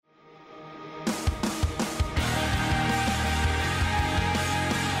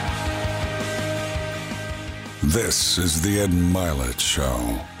This is the Ed Milet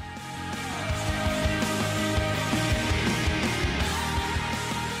Show.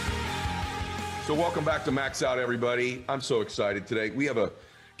 So welcome back to Max Out, everybody. I'm so excited today. We have a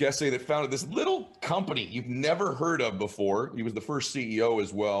guest today that founded this little company you've never heard of before. He was the first CEO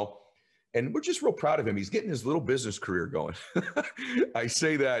as well. And we're just real proud of him. He's getting his little business career going. I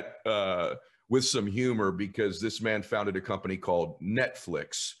say that with some humor because this man founded a company called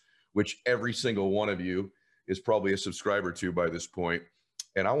Netflix, which every single one of you is probably a subscriber to by this point.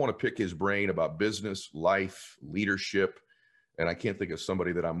 And I want to pick his brain about business, life, leadership. And I can't think of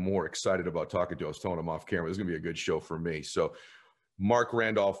somebody that I'm more excited about talking to. I was telling him off camera, this is going to be a good show for me. So Marc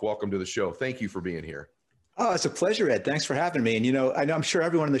Randolph, welcome to the show. Thank you for being here. Oh, it's a pleasure, Ed. Thanks for having me. And, you know, I'm sure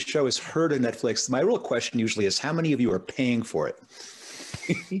everyone on the show has heard of Netflix. My real question usually is, how many of you are paying for it?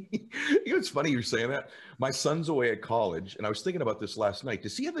 You know, it's funny you're saying that. My son's away at college, and I was thinking about this last night.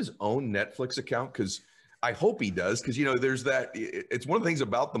 Does he have his own Netflix account? Because I hope he does, because, you know, there's that. It's one of the things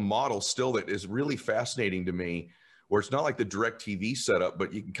about the model still that is really fascinating to me, where it's not like the DirecTV setup,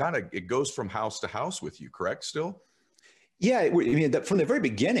 but you can kind of, it goes from house to house with you, correct still? Yeah, I mean, from the very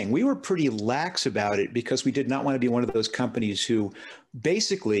beginning, we were pretty lax about it because we did not want to be one of those companies who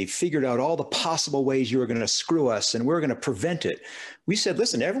basically figured out all the possible ways you were going to screw us and we're going to prevent it. We said,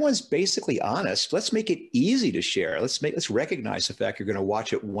 listen, everyone's basically honest. Let's make it easy to share. Let's recognize the fact you're going to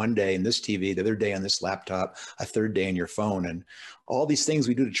watch it one day in this TV, the other day on this laptop, a third day on your phone. And all these things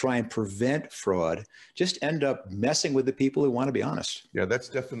we do to try and prevent fraud just end up messing with the people who want to be honest. Yeah, that's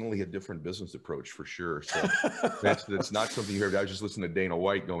definitely a different business approach for sure. So that's not something you heard. I was just listening to Dana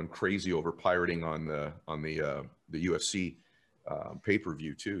White going crazy over pirating on the UFC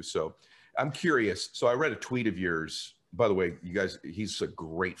pay-per-view too. So I'm curious. So I read a tweet of yours. By the way, you guys, he's a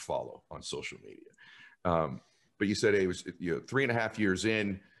great follow on social media. But you said it was 3.5 years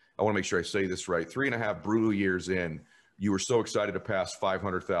in. I want to make sure I say this right. 3.5 brutal years in, you were so excited to pass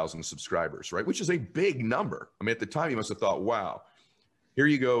 500,000 subscribers, right? Which is a big number. I mean, at the time you must have thought, wow, here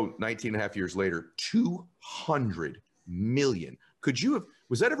you go, 19.5 years later, 200 million.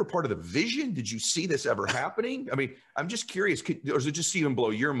 Was that ever part of the vision? Did you see this ever happening? I mean, I'm just curious, or does it just even blow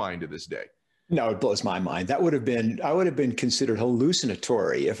your mind to this day? No, it blows my mind. I would have been considered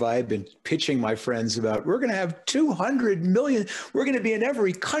hallucinatory if I had been pitching my friends about, we're going to have 200 million. We're going to be in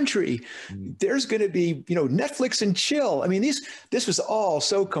every country. There's going to be, Netflix and chill. I mean, this was all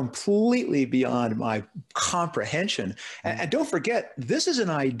so completely beyond my comprehension. And don't forget, this is an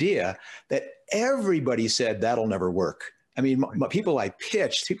idea that everybody said that'll never work. I mean, people I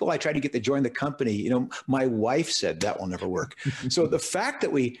pitched, people I tried to get to join the company, my wife said that will never work. So the fact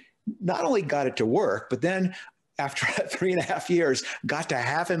that we not only got it to work, but then after 3.5 years, got to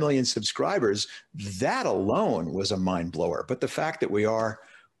 500,000 subscribers, that alone was a mind blower. But the fact that we are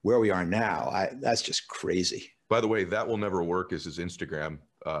where we are now, that's just crazy. By the way, that will never work is his Instagram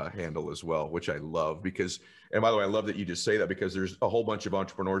handle as well, which I love and by the way, I love that you just say that because there's a whole bunch of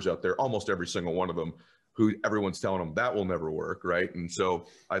entrepreneurs out there, almost every single one of them, who everyone's telling them that will never work, right? And so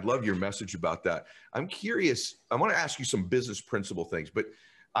I'd love your message about that. I'm curious, I want to ask you some business principle things, but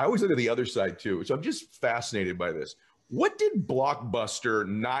I always look at the other side too. So I'm just fascinated by this. What did Blockbuster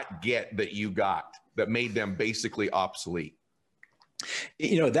not get that you got that made them basically obsolete?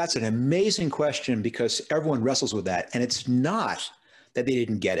 That's an amazing question because everyone wrestles with that. And it's not that they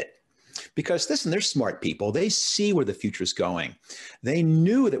didn't get it. Because listen, they're smart people. They see where the future is going. They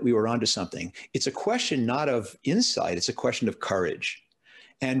knew that we were onto something. It's a question not of insight. It's a question of courage.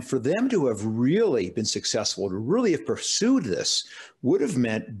 And for them to have really been successful, to really have pursued this, would have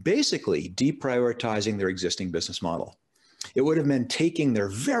meant basically deprioritizing their existing business model. It would have meant taking their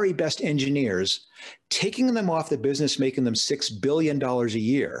very best engineers, taking them off the business, making them $6 billion a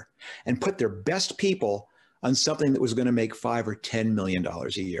year, and put their best people on something that was going to make $5 or $10 million a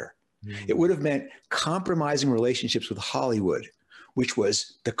year. It would have meant compromising relationships with Hollywood, which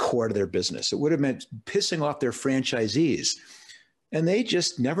was the core to their business. It would have meant pissing off their franchisees. And they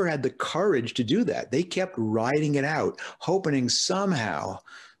just never had the courage to do that. They kept riding it out, hoping somehow,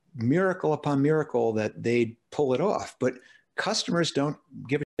 miracle upon miracle, that they'd pull it off. But customers don't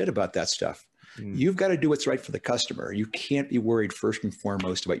give a shit about that stuff. You've got to do what's right for the customer. You can't be worried first and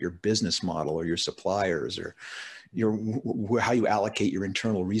foremost about your business model or your suppliers or how you allocate your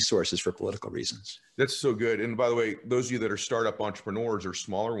internal resources for political reasons. That's so good. And by the way, those of you that are startup entrepreneurs or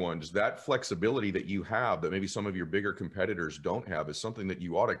smaller ones, that flexibility that you have that maybe some of your bigger competitors don't have is something that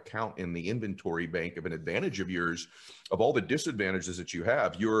you ought to count in the inventory bank of an advantage of yours, of all the disadvantages that you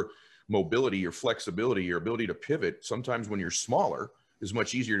have. Your mobility, your flexibility, your ability to pivot, sometimes when you're smaller, is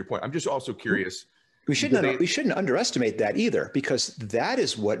much easier to point. I'm just also curious, We shouldn't underestimate that either, because that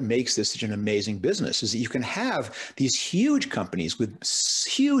is what makes this such an amazing business, is that you can have these huge companies with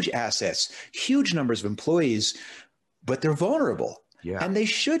huge assets, huge numbers of employees, but they're vulnerable. Yeah. And they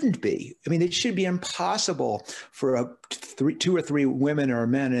shouldn't be. I mean, it should be impossible for two or three women or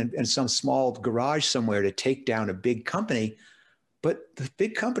men in some small garage somewhere to take down a big company. But the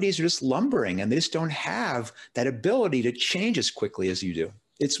big companies are just lumbering, and they just don't have that ability to change as quickly as you do.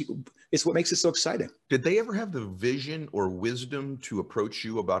 It's what makes it so exciting. Did they ever have the vision or wisdom to approach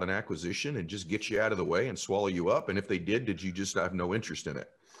you about an acquisition and just get you out of the way and swallow you up? And if they did you just have no interest in it?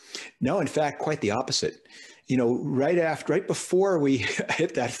 No, in fact, quite the opposite. You know, right before we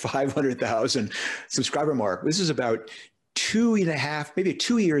hit that 500,000 subscriber mark, this is about 2.5, maybe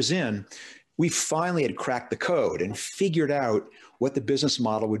 2 years in, we finally had cracked the code and figured out what the business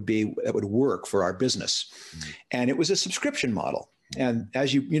model would be that would work for our business. And it was a subscription model. And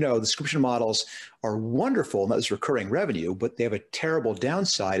as you know, the subscription models are wonderful, and that's recurring revenue, but they have a terrible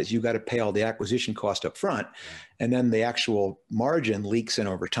downside is you got to pay all the acquisition cost up front, and then the actual margin leaks in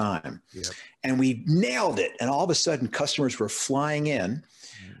over time. Yep. And we nailed it. And all of a sudden, customers were flying in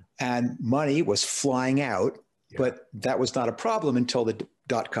and money was flying out, but that was not a problem until the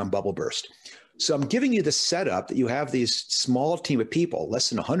dot-com bubble burst. So I'm giving you the setup that you have these small team of people, less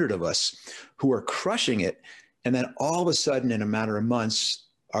than 100 of us, who are crushing it. And then all of a sudden, in a matter of months,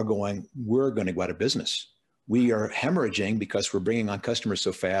 are going, we're going to go out of business. We are hemorrhaging because we're bringing on customers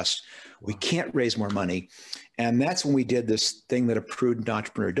so fast. We can't raise more money. And that's when we did this thing that a prudent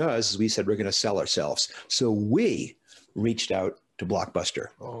entrepreneur does, is we said, we're going to sell ourselves. So we reached out to Blockbuster.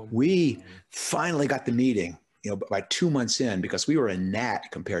 We finally got the meeting, you know, by 2 months in, because we were a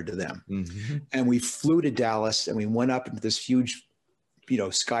gnat compared to them. And we flew to Dallas and we went up into this huge, you know,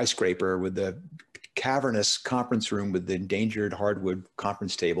 skyscraper with the cavernous conference room with the endangered hardwood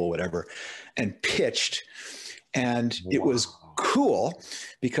conference table, whatever, and pitched. And it was cool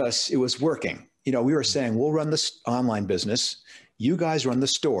because it was working. You know, we were saying, we'll run this online business. You guys run the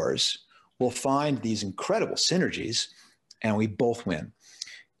stores. We'll find these incredible synergies and we both win.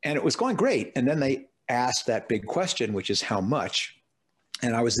 And it was going great. And then they asked that big question, which is how much?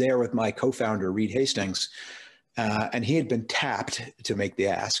 And I was there with my co-founder, Reed Hastings, and he had been tapped to make the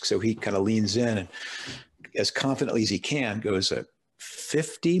ask. So he kind of leans in and as confidently as he can goes,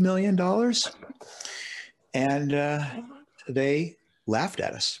 $50 million. And they laughed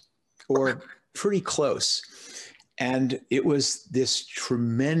at us, or pretty close. And it was this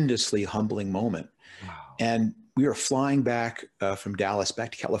tremendously humbling moment. And we were flying back from Dallas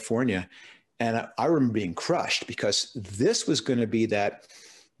back to California. And I remember being crushed because this was going to be that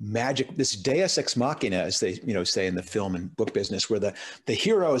magic, this deus ex machina, as they, you know, say in the film and book business, where the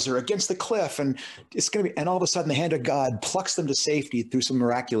heroes are against the cliff and it's going to be, and all of a sudden the hand of God plucks them to safety through some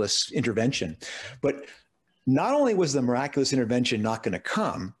miraculous intervention. But not only was the miraculous intervention not going to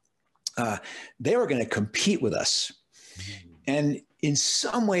come, they were going to compete with us. And in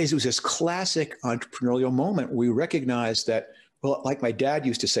some ways, it was this classic entrepreneurial moment where we recognized that, well, like my dad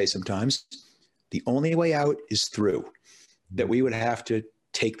used to say sometimes, the only way out is through, that we would have to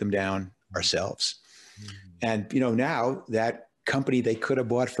take them down ourselves. And, you know, now that company they could have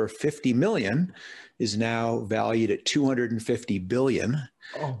bought for 50 million is now valued at 250 billion.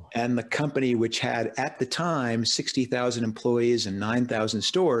 And the company, which had at the time 60,000 employees and 9,000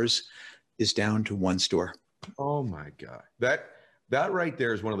 stores, is down to one store. Oh my God. That right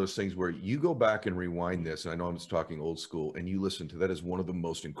there is one of those things where you go back and rewind this. And I know I'm just talking old school, and you listen to that is one of the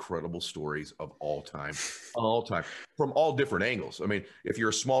most incredible stories of all time, from all different angles. I mean, if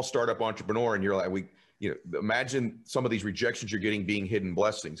you're a small startup entrepreneur and you're like, imagine some of these rejections you're getting being hidden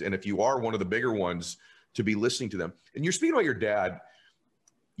blessings. And if you are one of the bigger ones, to be listening to them. And you're speaking about your dad.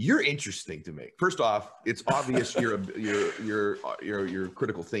 You're interesting to me. First off, it's obvious your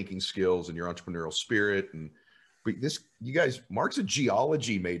critical thinking skills and your entrepreneurial spirit. But you guys, Marc's a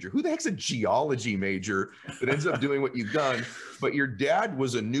geology major. Who the heck's a geology major that ends up doing what you've done? But your dad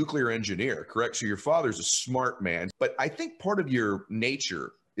was a nuclear engineer, correct? So your father's a smart man. But I think part of your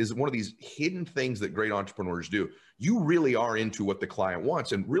nature is one of these hidden things that great entrepreneurs do. You really are into what the client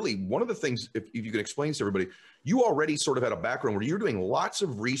wants. And really, one of the things, if you can explain to everybody, you already sort of had a background where you're doing lots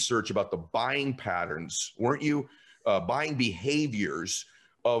of research about the buying patterns, weren't you? Buying behaviors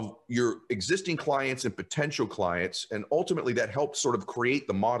of your existing clients and potential clients. And ultimately that helped sort of create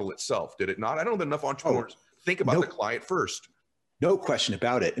the model itself, did it not? I don't know that enough entrepreneurs think about the client first. No question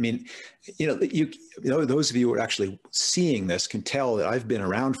about it. I mean, you know, those of you who are actually seeing this can tell that I've been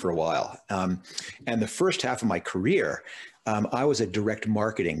around for a while. And the first half of my career, I was a direct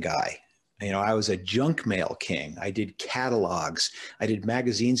marketing guy. You know, I was a junk mail king. I did catalogs. I did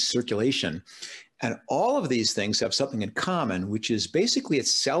magazine circulation. And all of these things have something in common, which is basically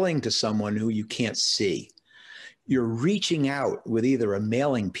it's selling to someone who you can't see. You're reaching out with either a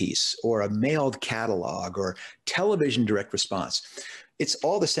mailing piece or a mailed catalog or television direct response. It's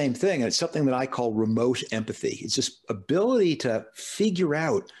all the same thing. And it's something that I call remote empathy. It's just ability to figure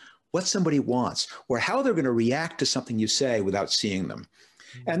out what somebody wants or how they're going to react to something you say without seeing them.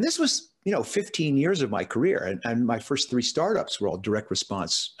 And this was, 15 years of my career. And my first 3 startups were all direct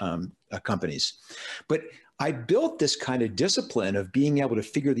response companies. But I built this kind of discipline of being able to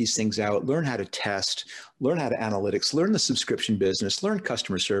figure these things out, learn how to test, learn how to analytics, learn the subscription business, learn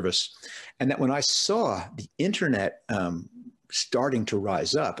customer service. And that when I saw the internet starting to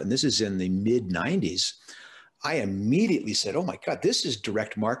rise up, and this is in the mid 90s, I immediately said, oh my God, this is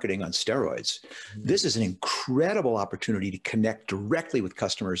direct marketing on steroids. This is an incredible opportunity to connect directly with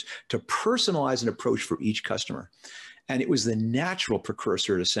customers, to personalize an approach for each customer. And it was the natural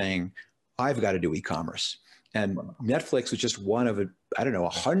precursor to saying, I've got to do e-commerce. And Netflix was just one of,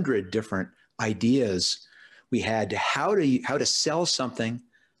 100 different ideas we had to how to sell something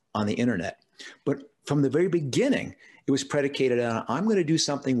on the internet. But from the very beginning, it was predicated on, I'm going to do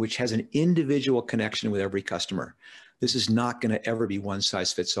something which has an individual connection with every customer. This is not going to ever be one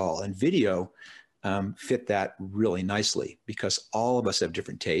size fits all. And video fit that really nicely because all of us have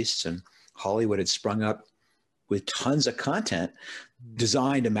different tastes, and Hollywood had sprung up with tons of content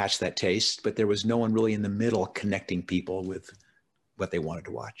designed to match that taste, but there was no one really in the middle connecting people with what they wanted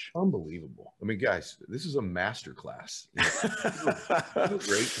to watch. Unbelievable. I mean, guys, this is a masterclass. I'm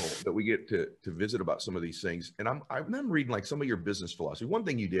grateful that we get to visit about some of these things. And I'm reading like some of your business philosophy. One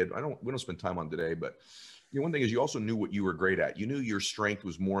thing you did, we don't spend time on today, but one thing is you also knew what you were great at. You knew your strength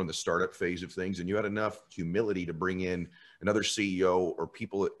was more in the startup phase of things, and you had enough humility to bring in another CEO or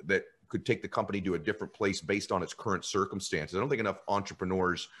people that could take the company to a different place based on its current circumstances. I don't think enough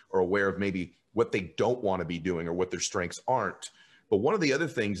entrepreneurs are aware of maybe what they don't want to be doing or what their strengths aren't. But one of the other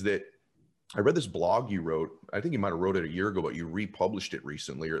things that I read this blog you wrote, I think you might have wrote it a year ago, but you republished it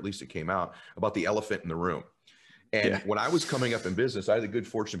recently, or at least it came out, about the elephant in the room. And when I was coming up in business, I had the good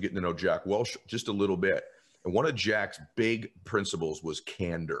fortune of getting to know Jack Welch just a little bit. And one of Jack's big principles was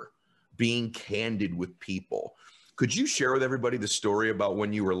candor, being candid with people. Could you share with everybody the story about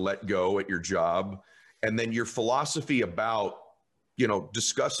when you were let go at your job, and then your philosophy about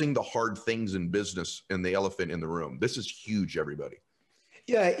discussing the hard things in business and the elephant in the room? This is huge, everybody.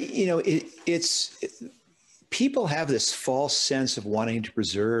 Yeah, people have this false sense of wanting to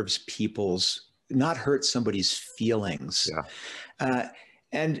preserve not hurt somebody's feelings. Yeah.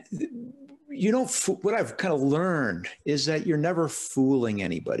 And what I've kind of learned is that you're never fooling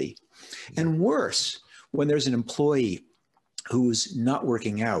anybody. And worse, when there's an employee who's not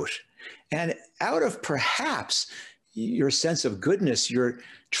working out, and out of perhaps your sense of goodness, you're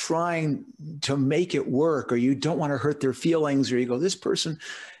trying to make it work, or you don't want to hurt their feelings, or you go, this person,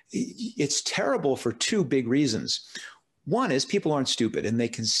 it's terrible for 2 big reasons. One is people aren't stupid and they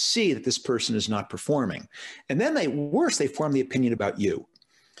can see that this person is not performing. And then they form the opinion about you.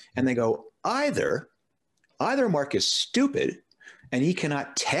 And they go, either Marc is stupid and he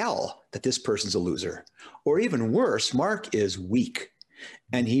cannot tell that this person's a loser, or even worse, Marc is weak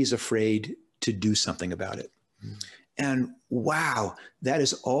and he's afraid to do something about it. And wow, that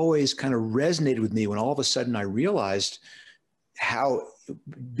has always kind of resonated with me when all of a sudden I realized how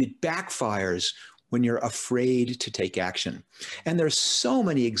it backfires when you're afraid to take action. And there's so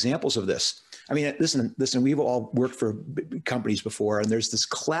many examples of this. I mean, listen, we've all worked for companies before, and there's this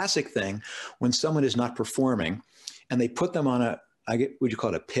classic thing when someone is not performing and they put them on would you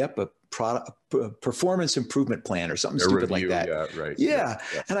call it a PIP, a performance improvement plan or something stupid like that. Yeah, right. Yeah.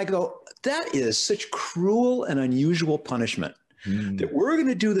 And I go, that is such cruel and unusual punishment that we're going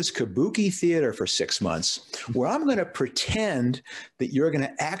to do this kabuki theater for 6 months where I'm going to pretend that you're going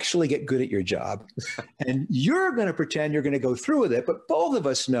to actually get good at your job and you're going to pretend you're going to go through with it. But both of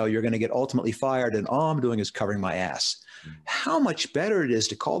us know you're going to get ultimately fired, and all I'm doing is covering my ass. How much better it is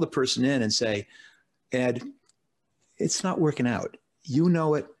to call the person in and say, Ed, it's not working out. You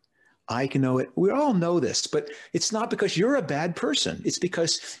know it. I can know it. We all know this, but it's not because you're a bad person. It's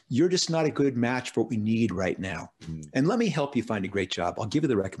because you're just not a good match for what we need right now. And let me help you find a great job. I'll give you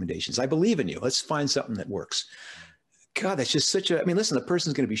the recommendations. I believe in you. Let's find something that works. God, that's just listen, the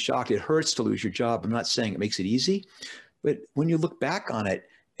person's going to be shocked. It hurts to lose your job. I'm not saying it makes it easy, but when you look back on it,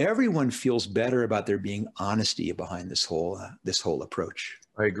 everyone feels better about there being honesty behind this whole approach.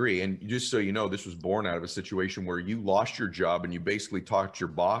 I agree. And just so you know, this was born out of a situation where you lost your job and you basically talked your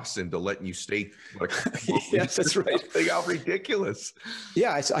boss into letting you stay. Like, Yes, that's right. How ridiculous.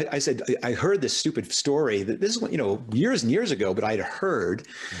 Yeah, I said, I heard this stupid story that this is, years and years ago, but I'd heard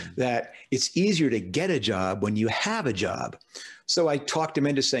that it's easier to get a job when you have a job. So I talked him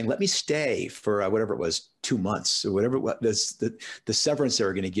into saying, let me stay for whatever it was, 2 months or whatever it was, the severance they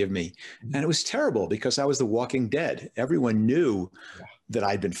were going to give me. And it was terrible because I was the walking dead. Everyone knew that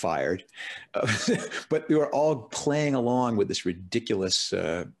I'd been fired, but we were all playing along with this ridiculous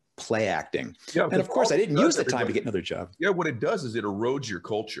play acting. Yeah, and of course, I didn't use the time to get another job. Yeah, what it does is it erodes your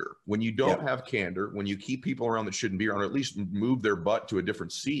culture. When you don't have candor, when you keep people around that shouldn't be around, or at least move their butt to a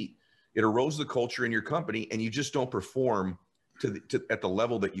different seat, it erodes the culture in your company, and you just don't perform at the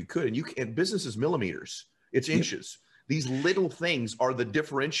level that you could. And business is millimeters, it's inches. These little things are the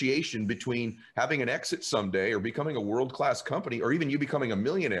differentiation between having an exit someday or becoming a world-class company, or even you becoming a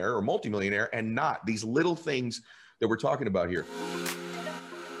millionaire or multimillionaire and not. These little things that we're talking about here.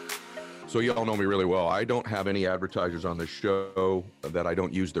 So you all know me really well. I don't have any advertisers on this show that I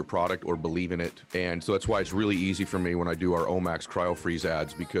don't use their product or believe in it. And so that's why it's really easy for me when I do our Omax CryoFreeze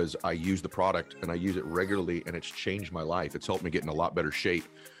ads, because I use the product and I use it regularly, and it's changed my life. It's helped me get in a lot better shape.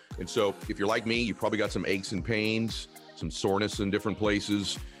 And so if you're like me, you probably got some aches and pains, some soreness in different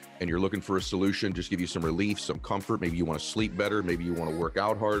places, and you're looking for a solution, just give you some relief, some comfort. Maybe you want to sleep better. Maybe you want to work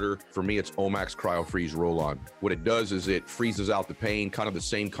out harder. For me, it's Omax CryoFreeze Roll-On. What it does is it freezes out the pain, kind of the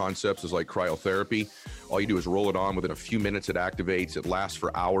same concepts as like cryotherapy. All you do is roll it on. Within a few minutes, it activates. It lasts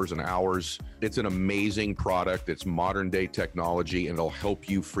for hours and hours. It's an amazing product. It's modern day technology, and it'll help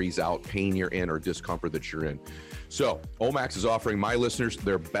you freeze out pain you're in or discomfort that you're in. So Omax is offering my listeners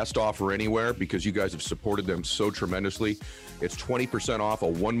their best offer anywhere because you guys have supported them so tremendously. It's 20% off a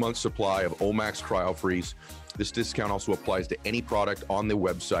 1-month supply of Omax CryoFreeze. This discount also applies to any product on the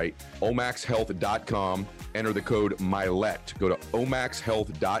website, omaxhealth.com. Enter the code MYLET. Go to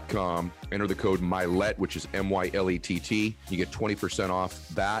omaxhealth.com, enter the code MYLET, which is MYLETT. You get 20% off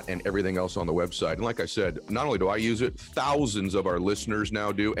that and everything else on the website. And like I said, not only do I use it, thousands of our listeners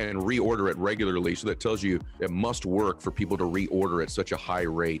now do and reorder it regularly. So that tells you it must work for people to reorder at such a high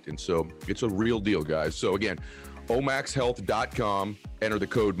rate. And so it's a real deal, guys. So again, omaxhealth.com, enter the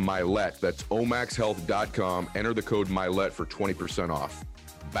code MYLET. That's omaxhealth.com, enter the code MYLET for 20% off.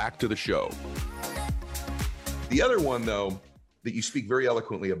 Back to the show. The other one, though, that you speak very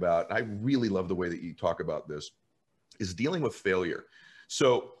eloquently about, and I really love the way that you talk about this, is dealing with failure.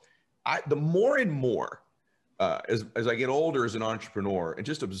 So the more and more, as I get older as an entrepreneur and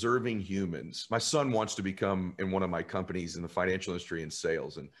just observing humans, my son wants to become in one of my companies in the financial industry in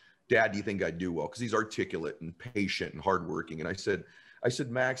sales. And Dad, do you think I'd do well? Because he's articulate and patient and hardworking. And I said,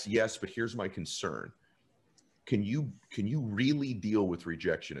 Max, yes, but here's my concern. Can you really deal with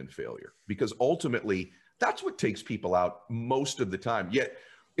rejection and failure? Because ultimately, that's what takes people out most of the time. Yet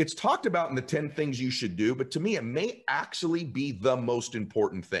it's talked about in the 10 things you should do, but to me, it may actually be the most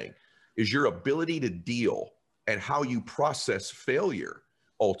important thing, is your ability to deal and how you process failure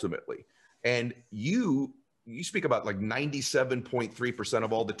ultimately. And you speak about like 97.3%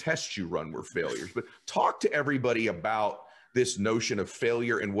 of all the tests you run were failures, but talk to everybody about this notion of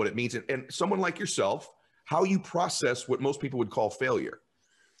failure and what it means. And someone like yourself, how you process what most people would call failure.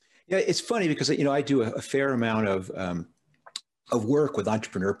 Yeah, it's funny because, I do a fair amount of work with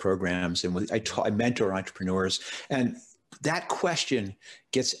entrepreneur programs, and I mentor entrepreneurs, and that question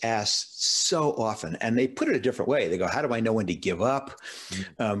gets asked so often, and they put it a different way. They go, how do I know when to give up?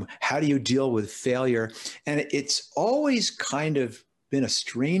 How do you deal with failure? And it's always kind of been a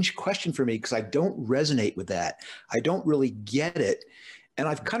strange question for me because I don't resonate with that. I don't really get it. And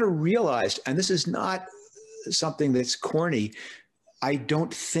I've kind of realized, and this is not something that's corny, I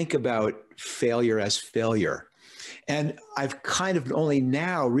don't think about failure as failure. And I've kind of only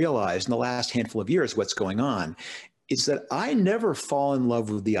now realized in the last handful of years what's going on. Is that I never fall in love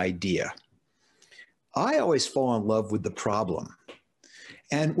with the idea. I always fall in love with the problem.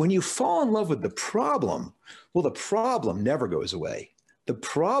 And when you fall in love with the problem, well, the problem never goes away. The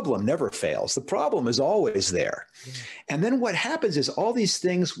problem never fails. The problem is always there. And then what happens is all these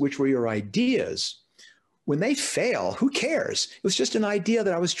things which were your ideas, when they fail, who cares? It was just an idea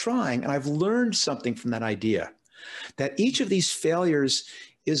that I was trying, and I've learned something from that idea, that each of these failures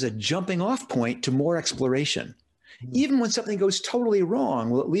is a jumping off point to more exploration. Even when something goes totally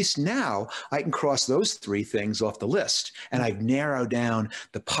wrong, well, at least now I can cross those 3 things off the list, and I've narrowed down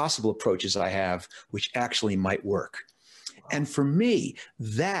the possible approaches I have, which actually might work. And for me,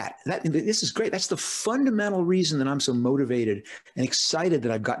 this is great. That's the fundamental reason that I'm so motivated and excited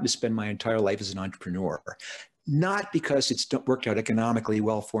that I've gotten to spend my entire life as an entrepreneur. not because it's worked out economically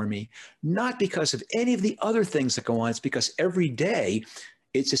well for me, not because of any of the other things that go on. It's because every day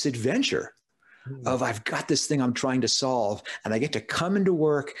it's this adventure of I've got this thing I'm trying to solve, and I get to come into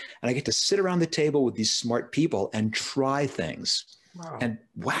work and I get to sit around the table with these smart people and try things. Wow. And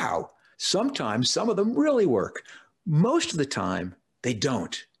wow, sometimes some of them really work. Most of the time they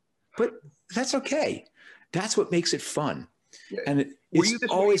don't, but that's okay. That's what makes it fun. Yeah. And it's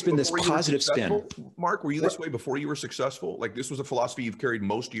always been this positive spin. Mark, were you this way before you were successful? Like this was a philosophy you've carried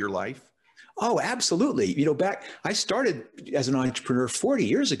most of your life? Oh, absolutely. You know, I started as an entrepreneur 40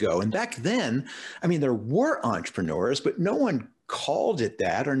 years ago. And back then, I mean, there were entrepreneurs, but no one called it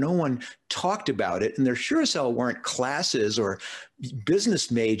that, or no one talked about it. And there sure as hell weren't classes or business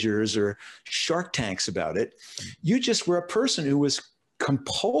majors or Shark Tanks about it. You just were a person who was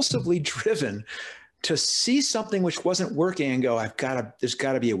compulsively driven to see something which wasn't working and go, there's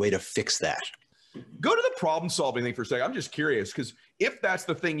got to be a way to fix that. Go to the problem solving thing for a second. I'm just curious, because if that's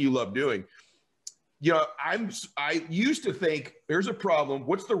the thing you love doing, you know, I used to think there's a problem.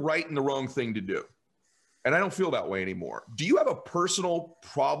 What's the right and the wrong thing to do? And I don't feel that way anymore. Do you have a personal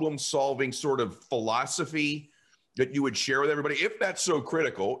problem solving sort of philosophy that you would share with everybody? If that's so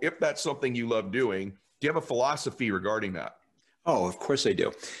critical, if that's something you love doing, do you have a philosophy regarding that? Oh, of course I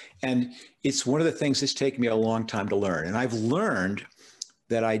do. And it's one of the things that's taken me a long time to learn. And I've learned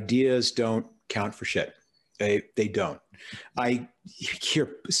that ideas don't count for shit. They don't. I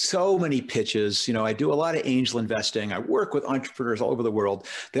hear so many pitches. You know, I do a lot of angel investing. I work with entrepreneurs all over the world.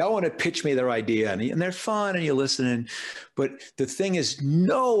 They all want to pitch me their idea, and they're fun, and you listen. But the thing is,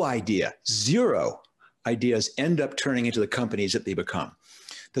 no idea, zero ideas end up turning into the companies that they become.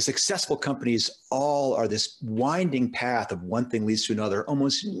 The successful companies all are this winding path of one thing leads to another.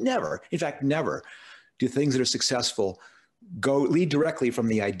 Almost never, in fact, never do things that are successful lead directly from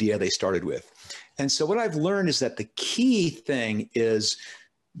the idea they started with. And so what I've learned is that the key thing is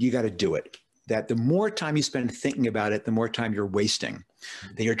you got to do it. That the more time you spend thinking about it, the more time you're wasting.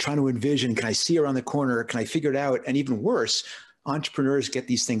 That you're trying to envision, can I see around the corner? Can I figure it out? And even worse, entrepreneurs get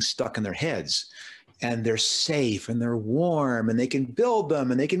these things stuck in their heads. And they're safe and they're warm and they can build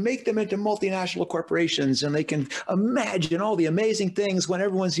them and they can make them into multinational corporations and they can imagine all the amazing things when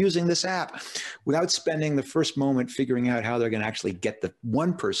everyone's using this app without spending the first moment figuring out how they're going to actually get the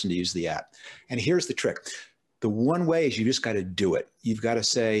one person to use the app. And here's the trick. The one way is you just got to do it. You've got to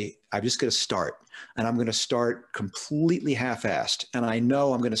say, I'm just going to start, and I'm going to start completely half-assed. And I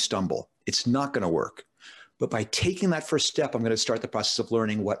know I'm going to stumble. It's not going to work. But by taking that first step, I'm going to start the process of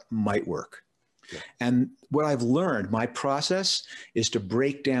learning what might work. And what I've learned, my process is to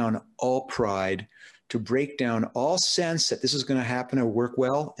break down all pride, to break down all sense that this is going to happen or work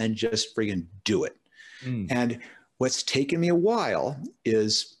well, and just friggin' do it. And what's taken me a while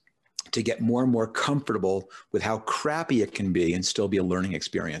is to get more and more comfortable with how crappy it can be and still be a learning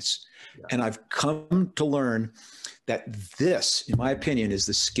experience. Yeah. And I've come to learn that this, in my opinion, is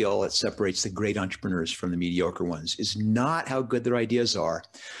the skill that separates the great entrepreneurs from the mediocre ones, is not how good their ideas are,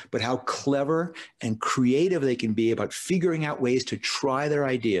 but how clever and creative they can be about figuring out ways to try their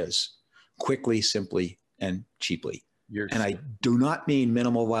ideas quickly, simply, and cheaply. And I do not mean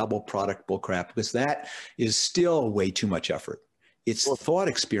minimal viable product bullcrap, because that is still way too much effort. It's thought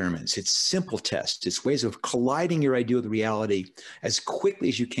experiments, it's simple tests, it's ways of colliding your idea with reality as quickly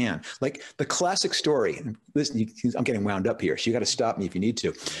as you can. Like the classic story, and listen, I'm getting wound up here, so you got to stop me if you need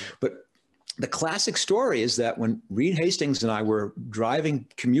to. But the classic story is that when Reed Hastings and I were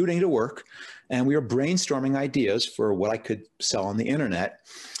commuting to work, and we were brainstorming ideas for what I could sell on the internet.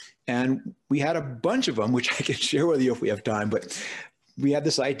 And we had a bunch of them, which I can share with you if we have time, but we had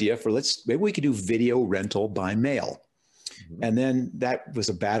this idea for maybe we could do video rental by mail. And then that was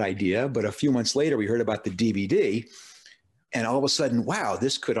a bad idea. But a few months later, we heard about the DVD. And all of a sudden, wow,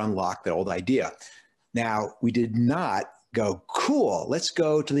 this could unlock the old idea. Now, we did not go, cool, let's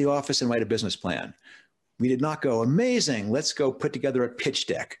go to the office and write a business plan. We did not go, amazing, let's go put together a pitch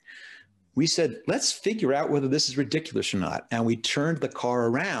deck. We said, let's figure out whether this is ridiculous or not. And we turned the car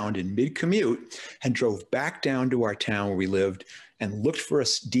around in mid-commute and drove back down to our town where we lived and looked for a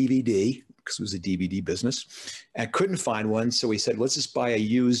DVD, because it was a DVD business, and couldn't find one. So we said, let's just buy a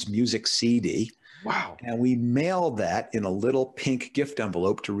used music CD. Wow. And we mailed that in a little pink gift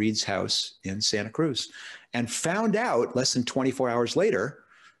envelope to Reed's house in Santa Cruz, and found out less than 24 hours later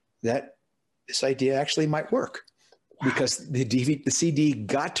that this idea actually might work. Wow. Because the CD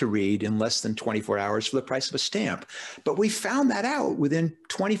got to Reed in less than 24 hours for the price of a stamp. But we found that out within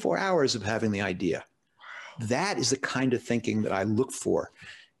 24 hours of having the idea. Wow. That is the kind of thinking that I look for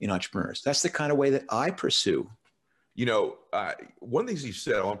in entrepreneurs. That's the kind of way that I pursue. You know, one of the things you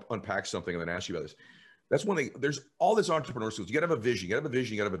said, I'll unpack something and then ask you about this. That's one thing. There's all this entrepreneurial skills. You got to have a vision. You got to have a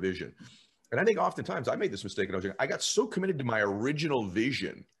vision. You got to have a vision. And I think oftentimes I made this mistake when I was young. I got so committed to my original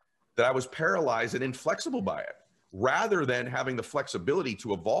vision that I was paralyzed and inflexible by it, rather than having the flexibility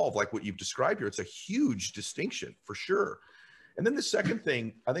to evolve like what you've described here. It's a huge distinction for sure. And then the second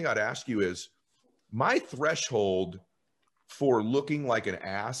thing I think I'd ask you is, my threshold for looking like an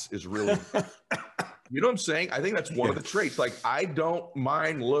ass is really, you know what I'm saying? I think that's one of the traits. Like, I don't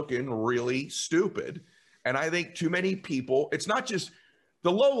mind looking really stupid. And I think too many people, it's not just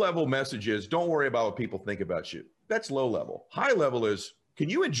the low level message is, don't worry about what people think about you. That's low level. High level is, can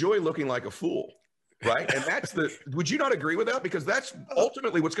you enjoy looking like a fool? Right. And that's would you not agree with that? Because that's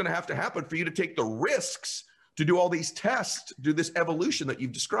ultimately what's going to have to happen for you to take the risks to do all these tests, do this evolution that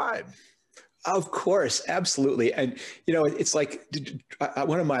you've described. Of course, absolutely. And, you know, it's like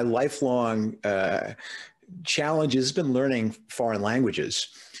one of my lifelong challenges has been learning foreign languages.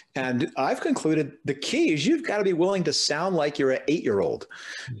 And I've concluded the key is you've got to be willing to sound like you're an 8-year-old,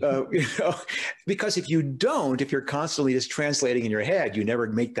 you know, because if you don't, if you're constantly just translating in your head, you never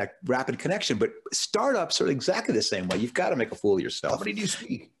make that rapid connection. But startups are exactly the same way. You've got to make a fool of yourself. How many do you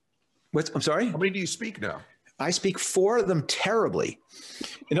speak? I'm sorry? How many do you speak now? I speak 4 of them terribly.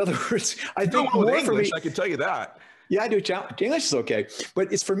 In other words, I think more English, for me. I can tell you that. Yeah, I do. English is okay.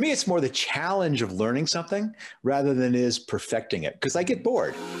 But it's, for me, it's more the challenge of learning something rather than is perfecting it, because I get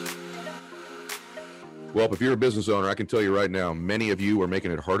bored. Well, if you're a business owner, I can tell you right now, many of you are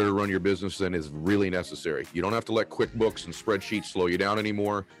making it harder to run your business than is really necessary. You don't have to let QuickBooks and spreadsheets slow you down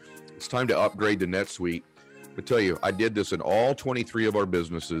anymore. It's time to upgrade to NetSuite. I tell you, I did this in all 23 of our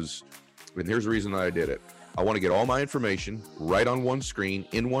businesses, and here's the reason that I did it. I want to get all my information right on one screen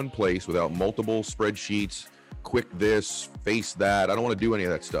in one place without multiple spreadsheets, quick this, face that. I don't want to do any of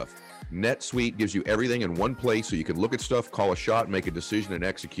that stuff. NetSuite gives you everything in one place so you can look at stuff, call a shot, make a decision, and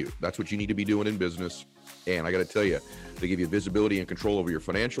execute. That's what you need to be doing in business. And I got to tell you, they give you visibility and control over your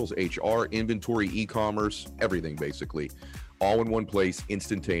financials, HR, inventory, e-commerce, everything basically, all in one place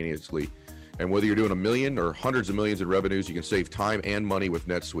instantaneously. And whether you're doing $1 million or hundreds of millions in revenues, you can save time and money with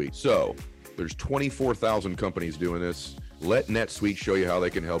NetSuite. So there's 24,000 companies doing this. Let NetSuite show you how they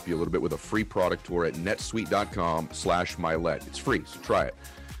can help you a little bit with a free product tour at netsuite.com/mylet. It's free, so try it.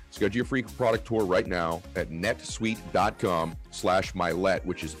 Schedule your free product tour right now at netsuite.com/mylet,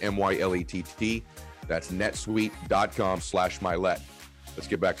 which is MYLETT. That's netsuite.com/mylet. Let's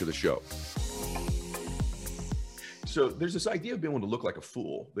get back to the show. So there's this idea of being able to look like a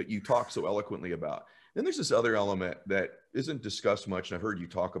fool that you talk so eloquently about. Then there's this other element that isn't discussed much, and I've heard you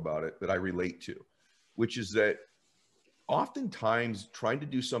talk about it, that I relate to, which is that oftentimes trying to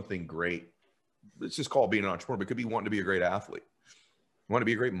do something great, let's just call it being an entrepreneur, but it could be wanting to be a great athlete, you want to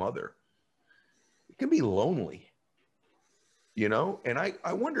be a great mother. It can be lonely, you know? And I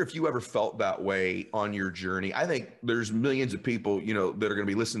wonder if you ever felt that way on your journey. I think there's millions of people, you know, that are going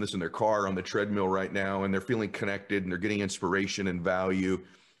to be listening to this in their car on the treadmill right now, and they're feeling connected and they're getting inspiration and value.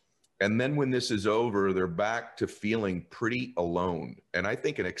 And then when this is over, they're back to feeling pretty alone. And I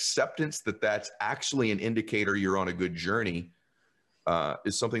think an acceptance that that's actually an indicator you're on a good journey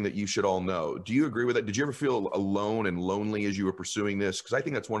is something that you should all know. Do you agree with that? Did you ever feel alone and lonely as you were pursuing this? Because I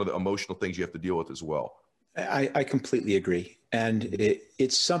think that's one of the emotional things you have to deal with as well. I completely agree. And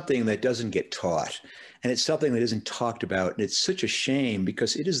it's something that doesn't get taught. And it's something that isn't talked about. And it's such a shame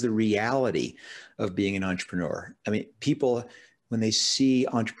because it is the reality of being an entrepreneur. I mean, people, when they see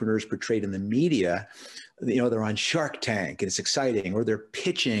entrepreneurs portrayed in the media, you know, they're on Shark Tank and it's exciting, or they're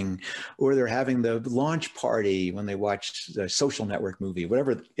pitching, or they're having the launch party when they watch the Social Network movie,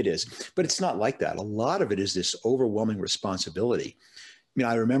 whatever it is. But it's not like that. A lot of it is this overwhelming responsibility. I mean,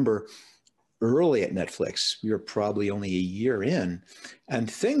 I remember early at Netflix, we were probably only a year in,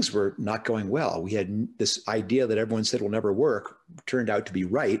 and things were not going well. We had this idea that everyone said will never work, turned out to be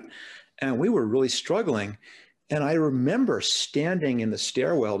right, and we were really struggling. And I remember standing in the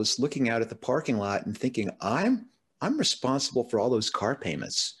stairwell, just looking out at the parking lot and thinking, I'm responsible for all those car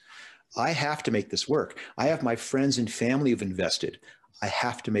payments. I have to make this work. I have my friends and family who've invested. I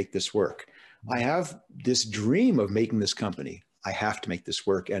have to make this work. I have this dream of making this company. I have to make this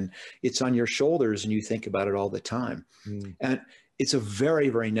work. And it's on your shoulders and you think about it all the time. And it's a very,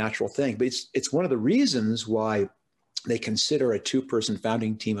 very natural thing. But it's one of the reasons why they consider a 2-person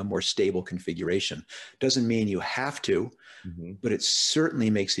founding team a more stable configuration. Doesn't mean you have to, but it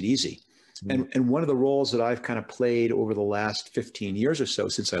certainly makes it easy. And one of the roles that I've kind of played over the last 15 years or so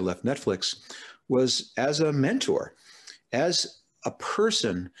since I left Netflix was as a mentor, as a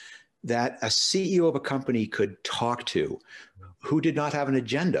person that a CEO of a company could talk to who did not have an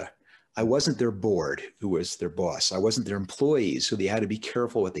agenda. I wasn't their board who was their boss. I wasn't their employees who they had to be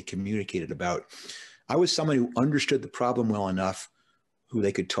careful what they communicated about. I was someone who understood the problem well enough who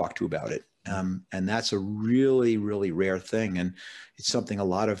they could talk to about it. And that's a really, really rare thing. And it's something a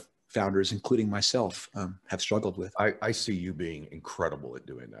lot of founders, including myself, have struggled with. I see you being incredible at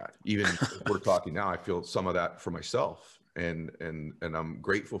doing that. Even if we're talking now, I feel some of that for myself, and I'm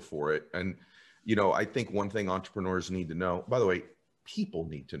grateful for it. And, you know, I think one thing entrepreneurs need to know, by the way, people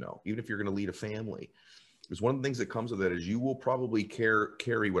need to know, even if you're going to lead a family, is one of the things that comes with that is you will probably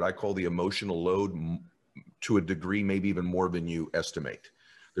carry what I call the emotional load to a degree, maybe even more than you estimate.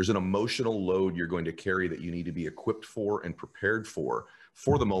 There's an emotional load you're going to carry that you need to be equipped for and prepared for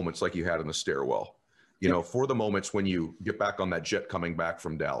the moments like you had in the stairwell, you know, for the moments when you get back on that jet coming back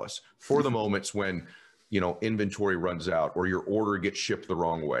from Dallas, for the moments when, you know, inventory runs out or your order gets shipped the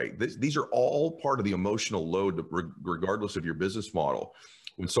wrong way. These are all part of the emotional load, regardless of your business model.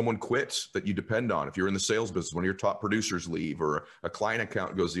 When someone quits that you depend on, if you're in the sales business, one of your top producers leave or a client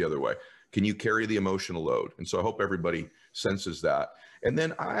account goes the other way, can you carry the emotional load? And so I hope everybody senses that. And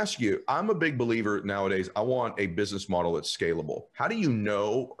then I ask you, I'm a big believer nowadays, I want a business model that's scalable. How do you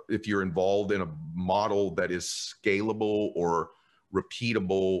know if you're involved in a model that is scalable or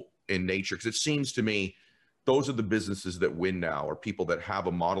repeatable in nature? Because it seems to me those are the businesses that win now, or people that have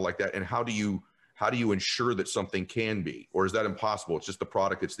a model like that. And how do you ensure that something can be, or is that impossible? It's just the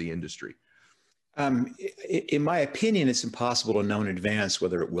product, it's the industry. In my opinion, it's impossible to know in advance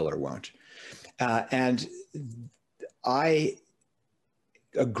whether it will or won't. And I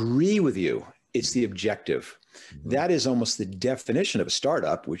agree with you. It's the objective. That is almost the definition of a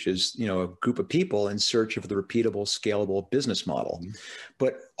startup, which is, you know, a group of people in search of the repeatable, scalable business model.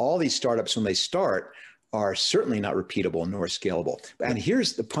 But all these startups, when they start, are certainly not repeatable nor scalable. And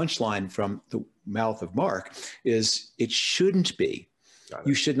here's the punchline from the mouth of Marc is it shouldn't be.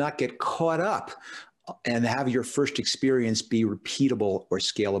 You should not get caught up and have your first experience be repeatable or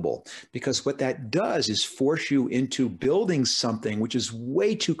scalable, because what that does is force you into building something which is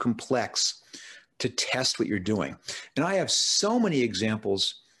way too complex to test what you're doing. And I have so many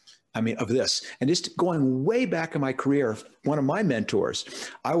examples, I mean, of this. And just going way back in my career, one of my mentors,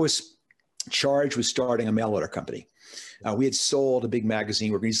 I was charged with starting a mail order company. We had sold a big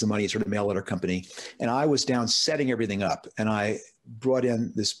magazine. We were using the money to sort of mail order company. And I was down setting everything up. And I brought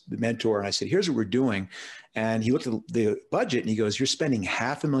in this mentor and I said, here's what we're doing. And he looked at the budget and he goes, you're spending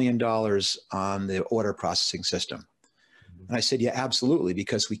 $500,000 on the order processing system. And I said, yeah, absolutely,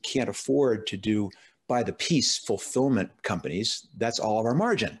 because we can't afford to do by the piece fulfillment companies. That's all of our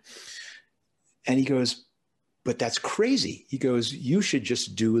margin. And he goes, but that's crazy. He goes, you should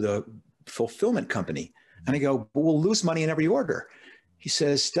just do the fulfillment company. And I go, but we'll lose money in every order. He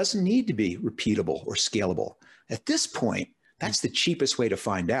says, doesn't need to be repeatable or scalable. At this point, that's the cheapest way to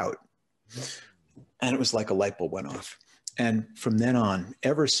find out. And it was like a light bulb went off. And from then on,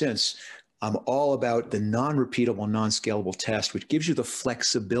 ever since, I'm all about the non-repeatable, non-scalable test, which gives you the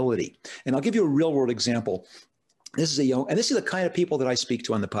flexibility. And I'll give you a real world example. This is the kind of people that I speak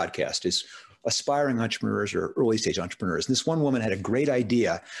to on the podcast is aspiring entrepreneurs or early stage entrepreneurs. And this one woman had a great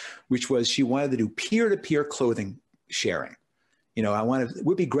idea, which was she wanted to do peer-to-peer clothing sharing. You know, it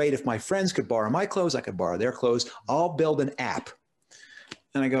would be great if my friends could borrow my clothes, I could borrow their clothes. I'll build an app.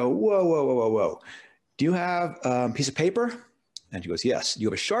 And I go, whoa, whoa, whoa, whoa, whoa. Do you have a piece of paper? And she goes, yes. Do you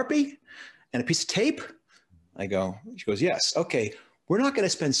have a Sharpie and a piece of tape? She goes, yes. Okay, we're not going to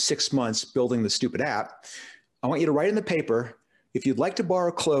spend 6 months building the stupid app. I want you to write in the paper, if you'd like to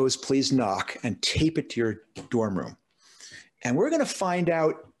borrow clothes, please knock, and tape it to your dorm room. And we're going to find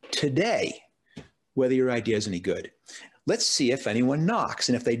out today whether your idea is any good. Let's see if anyone knocks.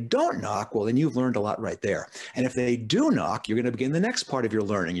 And if they don't knock, well, then you've learned a lot right there. And if they do knock, you're going to begin the next part of your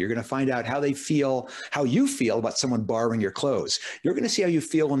learning. You're going to find out how you feel about someone borrowing your clothes. You're going to see how you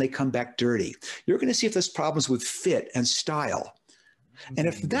feel when they come back dirty. You're going to see if there's problems with fit and style. And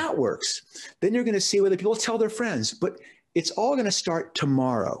if that works, then you're going to see whether people tell their friends. But it's all going to start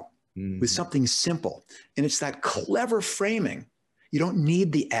tomorrow with something simple. And it's that clever framing. You don't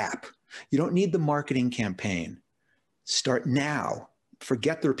need the app. You don't need the marketing campaign. Start now.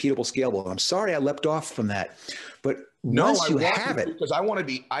 Forget the repeatable, scalable. I'm sorry I leapt off from that, but once you have it, because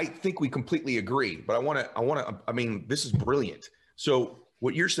I think we completely agree, but I mean, this is brilliant. So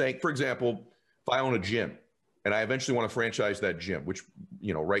what you're saying, for example, if I own a gym and I eventually want to franchise that gym, which,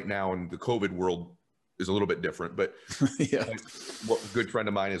 you know, right now in the COVID world is a little bit different, but yeah. A good friend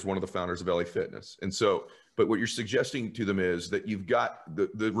of mine is one of the founders of LA Fitness. And so, but what you're suggesting to them is that you've got the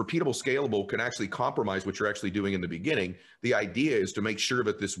repeatable, scalable can actually compromise what you're actually doing in the beginning. The idea is to make sure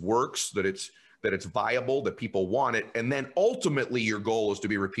that this works, that it's viable, that people want it. And then ultimately your goal is to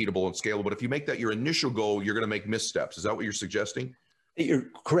be repeatable and scalable. But if you make that your initial goal, you're going to make missteps. Is that what you're suggesting? You're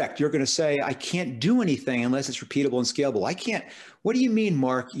correct. You're going to say, I can't do anything unless it's repeatable and scalable. I can't. What do you mean,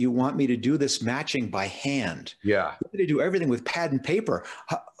 Mark? You want me to do this matching by hand? Yeah. You want me to do everything with pad and paper.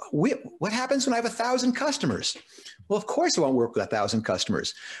 What happens when I have 1,000 customers? Well, of course I won't work with 1,000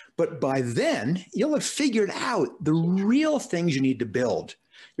 customers. But by then, you'll have figured out the real things you need to build.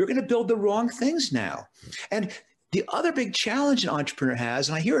 You're going to build the wrong things now. And the other big challenge an entrepreneur has,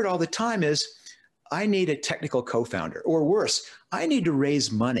 and I hear it all the time, is I need a technical co-founder, or worse, I need to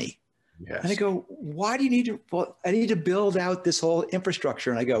raise money. Yes. And I go, why do you need to? Well, I need to build out this whole infrastructure.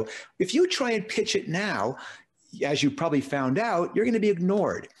 And I go, if you try and pitch it now, as you probably found out, you're going to be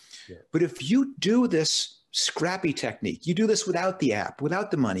ignored. Yeah. But if you do this scrappy technique, you do this without the app,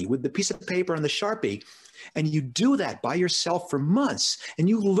 without the money, with the piece of paper and the Sharpie, and you do that by yourself for months, and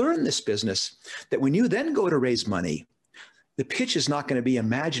you learn this business, that when you then go to raise money, the pitch is not going to be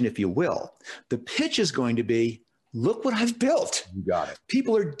imagine if you will. The pitch is going to be, look what I've built. You got it.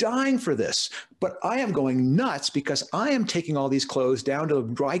 People are dying for this, but I am going nuts because I am taking all these clothes down to a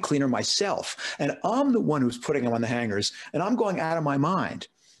dry cleaner myself, and I'm the one who's putting them on the hangers, and I'm going out of my mind.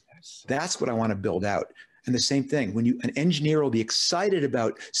 Yes. That's what I want to build out. And the same thing, when an engineer will be excited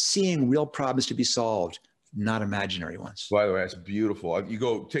about seeing real problems to be solved, not imaginary ones. By the way, that's beautiful.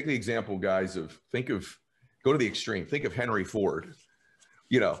 You take the example, guys, go to the extreme. Think of Henry Ford.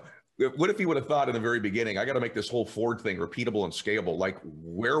 What if he would have thought in the very beginning, I got to make this whole Ford thing repeatable and scalable? Like,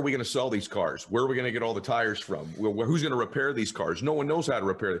 where are we going to sell these cars? Where are we going to get all the tires from? Who's going to repair these cars? No one knows how to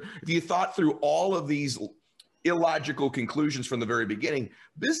repair them. If you thought through all of these illogical conclusions from the very beginning,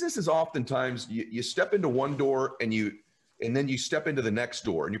 business is oftentimes you step into one door and then you step into the next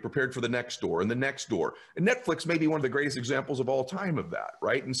door and you're prepared for the next door and the next door. And Netflix may be one of the greatest examples of all time of that,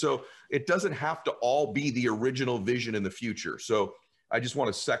 right? And so it doesn't have to all be the original vision in the future. So I just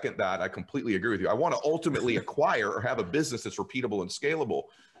want to second that. I completely agree with you. I want to ultimately acquire or have a business that's repeatable and scalable.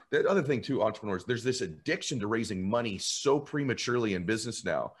 The other thing too, entrepreneurs, there's this addiction to raising money so prematurely in business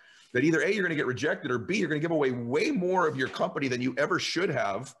now that either A, you're going to get rejected, or B, you're going to give away way more of your company than you ever should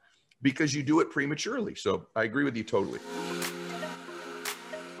have because you do it prematurely. So I agree with you totally.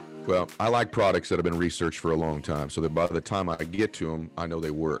 Well, I like products that have been researched for a long time so that by the time I get to them, I know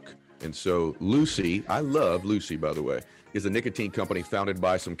they work. And so Lucy, I love Lucy, by the way, is a nicotine company founded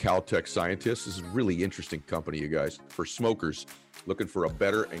by some Caltech scientists. This is a really interesting company, you guys, for smokers looking for a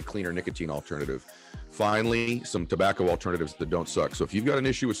better and cleaner nicotine alternative. Finally, some tobacco alternatives that don't suck. So if you've got an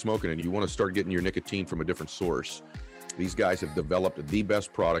issue with smoking and you want to start getting your nicotine from a different source, these guys have developed the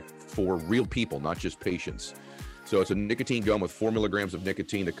best product for real people, not just patients. So it's a nicotine gum with 4 milligrams of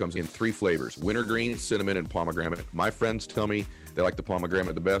nicotine that comes in 3 flavors: wintergreen, cinnamon, and pomegranate. My friends tell me they like the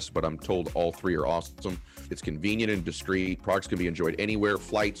pomegranate the best, but I'm told all 3 are awesome. It's convenient and discreet. Products can be enjoyed anywhere: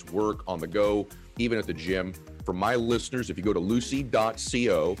 flights, work, on the go, even at the gym. For my listeners, if you go to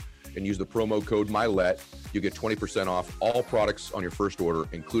lucy.co and use the promo code MYLET, you get 20% off all products on your first order,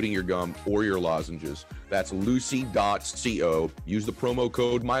 including your gum or your lozenges. That's lucy.co. Use the promo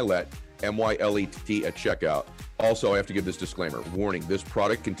code MYLET, MYLET at checkout. Also, I have to give this disclaimer. Warning, this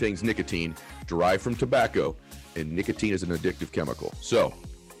product contains nicotine derived from tobacco, and nicotine is an addictive chemical. So,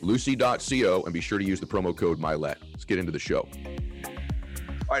 lucy.co, and be sure to use the promo code MYLET. Let's get into the show.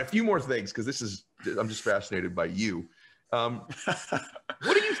 All right, a few more things, because I'm just fascinated by you.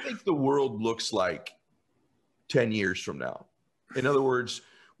 What do you think the world looks like 10 years from now? In other words,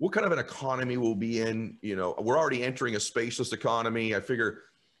 what kind of an economy we'll be in? We're already entering a spaceless economy. I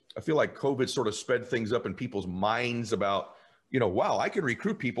feel like COVID sort of sped things up in people's minds about, wow, I can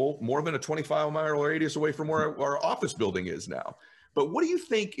recruit people more than a 25-mile radius away from where our office building is now. But what do you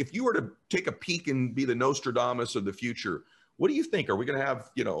think, if you were to take a peek and be the Nostradamus of the future, what do you think? Are we going to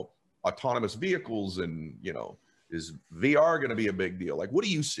have, autonomous vehicles and, is VR going to be a big deal? Like, what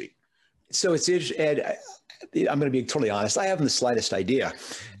do you see? So it's Ed, I'm going to be totally honest. I haven't the slightest idea.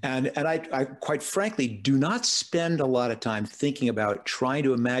 And I quite frankly do not spend a lot of time thinking about trying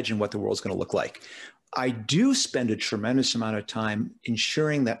to imagine what the world's going to look like. I do spend a tremendous amount of time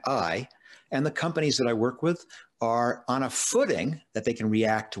ensuring that I and the companies that I work with are on a footing that they can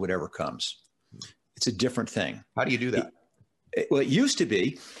react to whatever comes. It's a different thing. How do you do that? It used to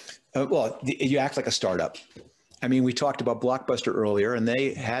be, you act like a startup. I mean, we talked about Blockbuster earlier, and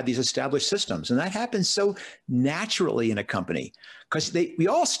they had these established systems, and that happens so naturally in a company because we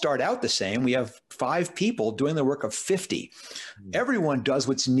all start out the same. We have 5 people doing the work of 50. Everyone does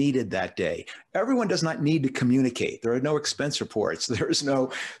what's needed that day. Everyone does not need to communicate. There are no expense reports. There's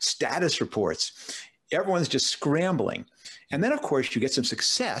no status reports. Everyone's just scrambling. And then, of course, you get some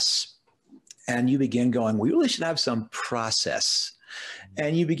success, and you begin going, we really should have some process.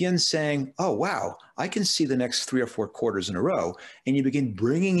 And you begin saying, oh, wow, I can see the next 3 or 4 quarters in a row. And you begin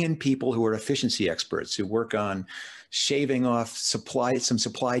bringing in people who are efficiency experts, who work on shaving off some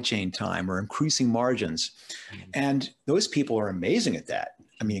supply chain time or increasing margins. And those people are amazing at that.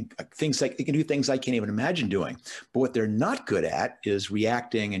 I mean, things like they can do things I can't even imagine doing. But what they're not good at is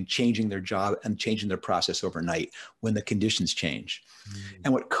reacting and changing their job and changing their process overnight when the conditions change.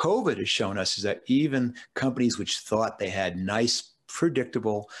 And what COVID has shown us is that even companies which thought they had nice,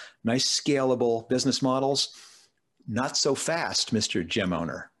 predictable, nice, scalable business models, not so fast, Mr. Gym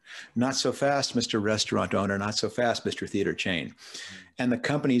owner. Not so fast, Mr. Restaurant owner. Not so fast, Mr. Theater chain. And the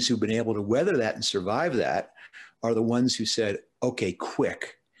companies who've been able to weather that and survive that are the ones who said, okay,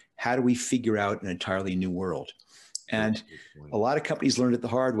 quick, how do we figure out an entirely new world? And a lot of companies learned it the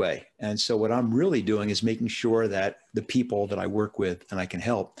hard way. And so what I'm really doing is making sure that the people that I work with and I can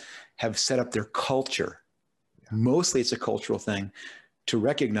help have set up their culture. Mostly it's a cultural thing to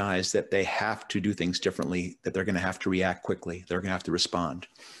recognize that they have to do things differently, that they're going to have to react quickly, they're going to have to respond.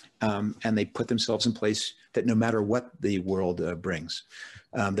 And they put themselves in place that no matter what the world brings,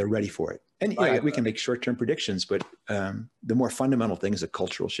 they're ready for it. And we can make short-term predictions, but the more fundamental thing is a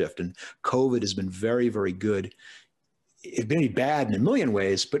cultural shift. And COVID has been very, very good. It's been bad in a million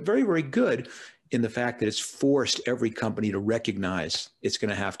ways, but very, very good in the fact that it's forced every company to recognize it's going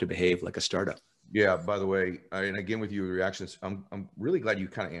to have to behave like a startup. Yeah. By the way, and again with your reactions, I'm really glad you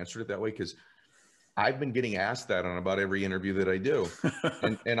kind of answered it that way, because I've been getting asked that on about every interview that I do,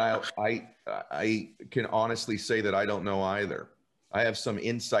 and I can honestly say that I don't know either. I have some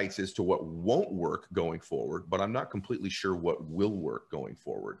insights as to what won't work going forward, but I'm not completely sure what will work going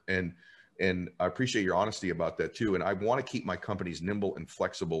forward. And I appreciate your honesty about that too. And I want to keep my companies nimble and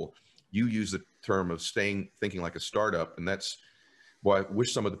flexible. You use the term of thinking like a startup, and that's why I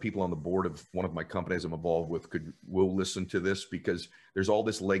wish some of the people on the board of one of my companies I'm involved with will listen to this, because there's all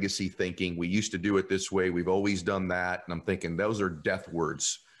this legacy thinking. We used to do it this way. We've always done that. And I'm thinking those are death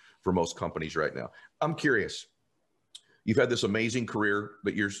words for most companies right now. I'm curious. You've had this amazing career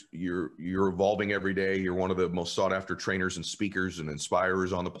that you're evolving every day. You're one of the most sought after trainers and speakers and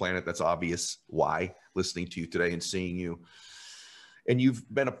inspirers on the planet. That's obvious why, listening to you today and seeing you. And you've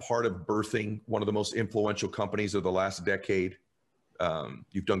been a part of birthing one of the most influential companies of the last decade.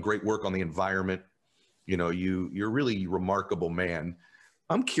 You've done great work on the environment. You know, you're a really remarkable man.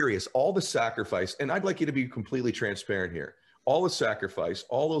 I'm curious, all the sacrifice, and I'd like you to be completely transparent here. All the sacrifice,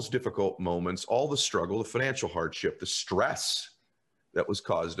 all those difficult moments, all the struggle, the financial hardship, the stress that was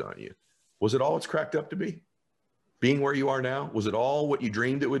caused on you. Was it all it's cracked up to be? Being where you are now? Was it all what you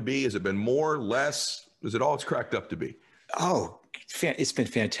dreamed it would be? Has it been more, less? Was it all it's cracked up to be? Oh, it's been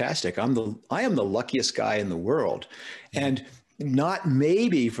fantastic. I am the luckiest guy in the world. And not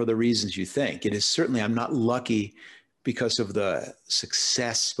maybe for the reasons you think. It is certainly, I'm not lucky because of the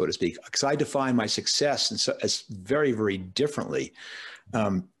success, so to speak, because I define my success as very, very differently.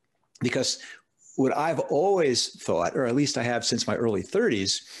 Because what I've always thought, or at least I have since my early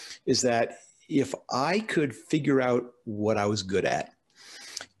 30s, is that if I could figure out what I was good at,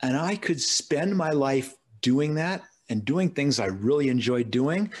 and I could spend my life doing that and doing things I really enjoyed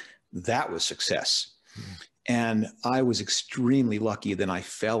doing, that was success. And I was extremely lucky that I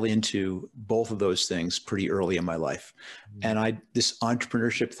fell into both of those things pretty early in my life. And this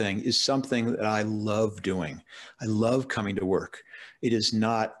entrepreneurship thing is something that I love doing. I love coming to work. It is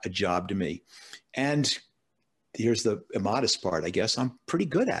not a job to me. And here's the immodest part, I guess. I'm pretty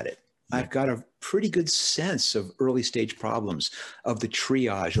good at it. I've got a pretty good sense of early stage problems, of the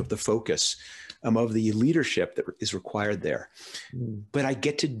triage, of the focus, of the leadership that is required there. But I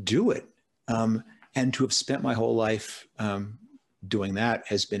get to do it. And to have spent my whole life doing that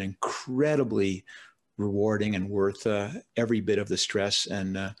has been incredibly rewarding and worth every bit of the stress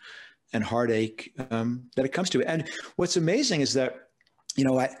and heartache that it comes to. And what's amazing is that, you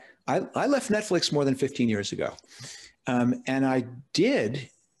know, I left Netflix more than 15 years ago. And I did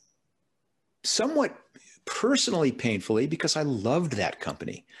somewhat personally painfully because I loved that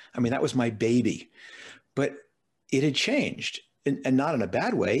company. I mean, that was my baby. But it had changed, and not in a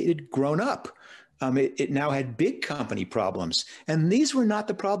bad way. It had grown up. It now had big company problems. And these were not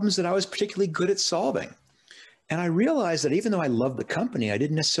the problems that I was particularly good at solving. And I realized that even though I loved the company, I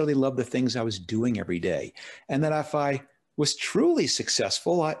didn't necessarily love the things I was doing every day. And that if I was truly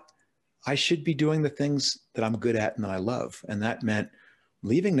successful, I should be doing the things that I'm good at and that I love. And that meant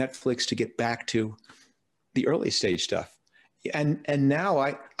leaving Netflix to get back to the early stage stuff. And now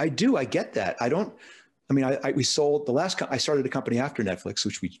I get that. We sold I started a company after Netflix,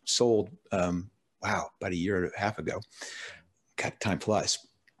 which we sold, about a year and a half ago. God, time flies.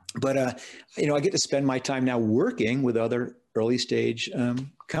 But, I get to spend my time now working with other early stage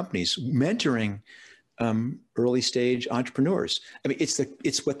companies, mentoring early stage entrepreneurs. I mean,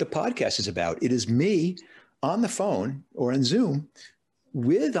 it's what the podcast is about. It is me on the phone or on Zoom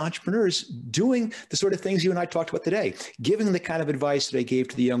with entrepreneurs doing the sort of things you and I talked about today, giving the kind of advice that I gave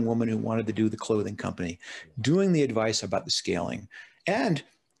to the young woman who wanted to do the clothing company, doing the advice about the scaling, and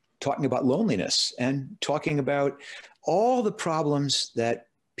talking about loneliness and talking about all the problems that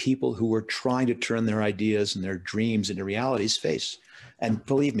people who are trying to turn their ideas and their dreams into realities face. And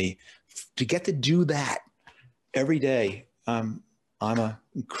believe me, to get to do that every day, I'm an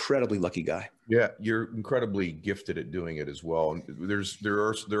incredibly lucky guy. Yeah, you're incredibly gifted at doing it as well. And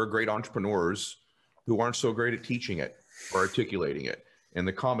there are great entrepreneurs who aren't so great at teaching it or articulating it. And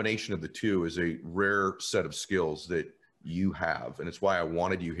the combination of the two is a rare set of skills that you have. And it's why I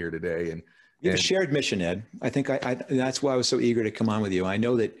wanted you here today. And you have a shared mission, Ed. I think that's why I was so eager to come on with you. I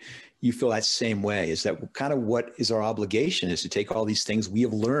know that you feel that same way. Is that kind of what is our obligation, is to take all these things we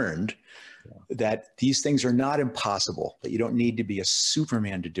have learned, that these things are not impossible, that you don't need to be a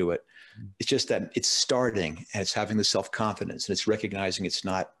Superman to do it. It's just that it's starting, and it's having the self-confidence, and it's recognizing it's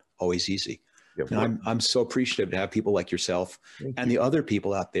not always easy. Yep. And I'm so appreciative to have people like yourself and the other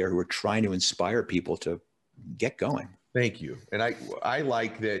people out there who are trying to inspire people to get going. Thank you. And I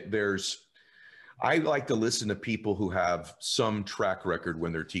like that I like to listen to people who have some track record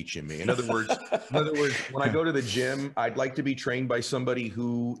when they're teaching me. In other words, when I go to the gym, I'd like to be trained by somebody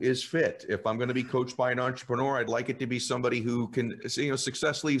who is fit. If I'm going to be coached by an entrepreneur, I'd like it to be somebody who can,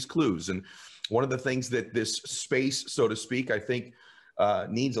 success leaves clues. And one of the things that this space, so to speak, I think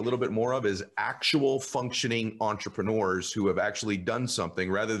needs a little bit more of is actual functioning entrepreneurs who have actually done something,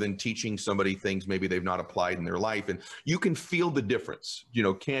 rather than teaching somebody things maybe they've not applied in their life. And you can feel the difference,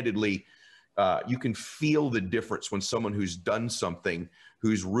 candidly. You can feel the difference when someone who's done something,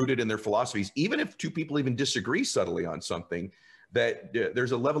 who's rooted in their philosophies, even if two people even disagree subtly on something, that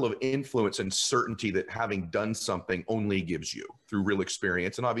there's a level of influence and certainty that having done something only gives you through real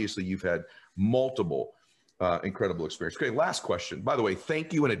experience. And obviously you've had multiple incredible experience. Okay, last question. By the way,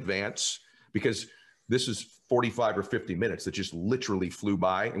 thank you in advance, because this is 45 or 50 minutes that just literally flew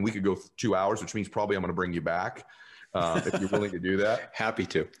by, and we could go 2 hours, which means probably I'm going to bring you back. If you're willing to do that. Happy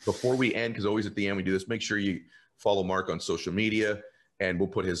to. Before we end, because always at the end we do this, make sure you follow Marc on social media, and we'll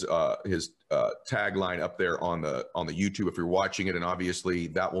put his tagline up there on the YouTube if you're watching it. And obviously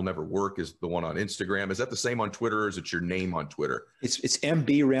That Will Never Work is the one on Instagram. Is that the same on Twitter, or is it your name on Twitter? It's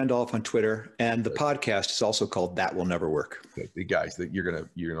MB Randolph on Twitter, and the podcast is also called That Will Never Work. Okay. The guys, that you're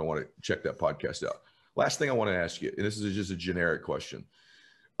gonna want to check that podcast out. Last thing I want to ask you, and this is just a generic question.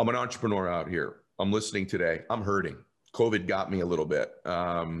 I'm an entrepreneur out here. I'm listening today. I'm hurting. COVID got me a little bit.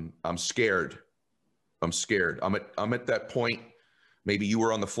 I'm scared. I'm at that point. Maybe you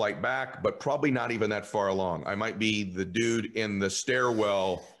were on the flight back, but probably not even that far along. I might be the dude in the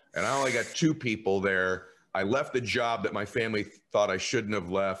stairwell, and I only got 2 people there. I left the job that my family thought I shouldn't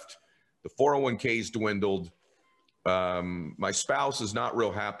have left. The 401k's dwindled. My spouse is not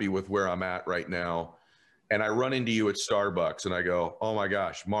real happy with where I'm at right now. And I run into you at Starbucks and I go, oh my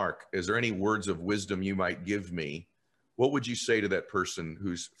gosh, Marc, is there any words of wisdom you might give me? What would you say to that person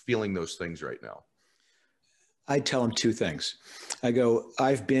who's feeling those things right now? I'd tell them 2 things. I go,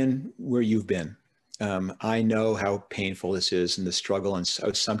 I've been where you've been. I know how painful this is and the struggle. And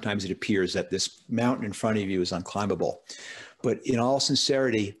so sometimes it appears that this mountain in front of you is unclimbable. But in all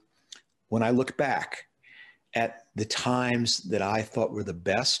sincerity, when I look back at the times that I thought were the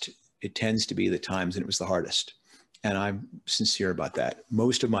best, it tends to be the times that it was the hardest. And I'm sincere about that.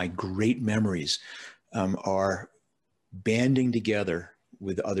 Most of my great memories are banding together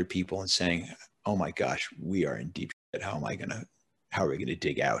with other people and saying, oh my gosh, we are in deep shit. How are we going to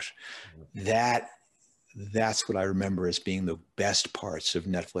dig out? That's what I remember as being the best parts of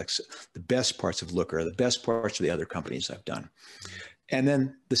Netflix, the best parts of Looker, the best parts of the other companies I've done. And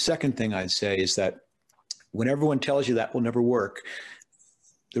then the second thing I'd say is that when everyone tells you that will never work,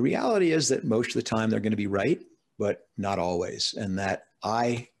 the reality is that most of the time they're going to be right, but not always. And that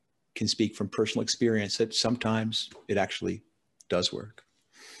I can speak from personal experience that sometimes it actually does work.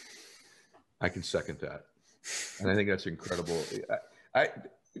 I can second that. And I think that's incredible. I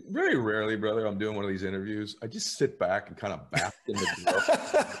very rarely, brother, I'm doing one of these interviews, I just sit back and kind of bask in the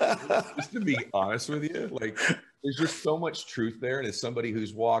glow. Just to be honest with you, like there's just so much truth there. And as somebody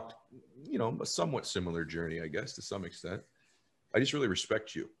who's walked, a somewhat similar journey, I guess, to some extent, I just really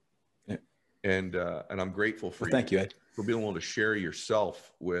respect you. Yeah. And I'm grateful for you. Thank you, Ed. For being able to share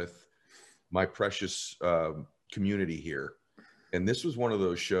yourself with my precious community here. And this was one of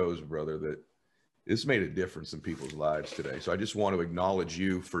those shows, brother, that this made a difference in people's lives today. So I just want to acknowledge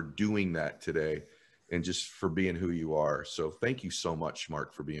you for doing that today. and just for being who you are. So thank you so much,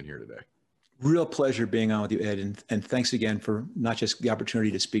 Marc, for being here today. Real pleasure being on with you, Ed. And thanks again for not just the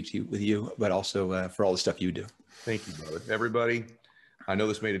opportunity to speak to you with you, but also for all the stuff you do. Thank you, brother. Everybody, I know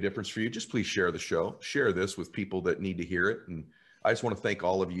this made a difference for you. Just please share the show. Share this with people that need to hear it. And I just want to thank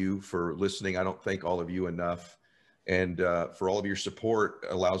all of you for listening. I don't thank all of you enough. And for all of your support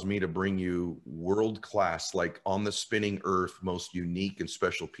allows me to bring you world-class, like on the spinning earth, most unique and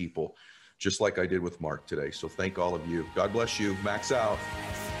special people, just like I did with Marc today. So thank all of you. God bless you. Max out.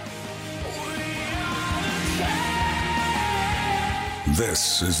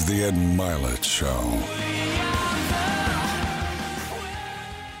 This is the Ed Milet Show.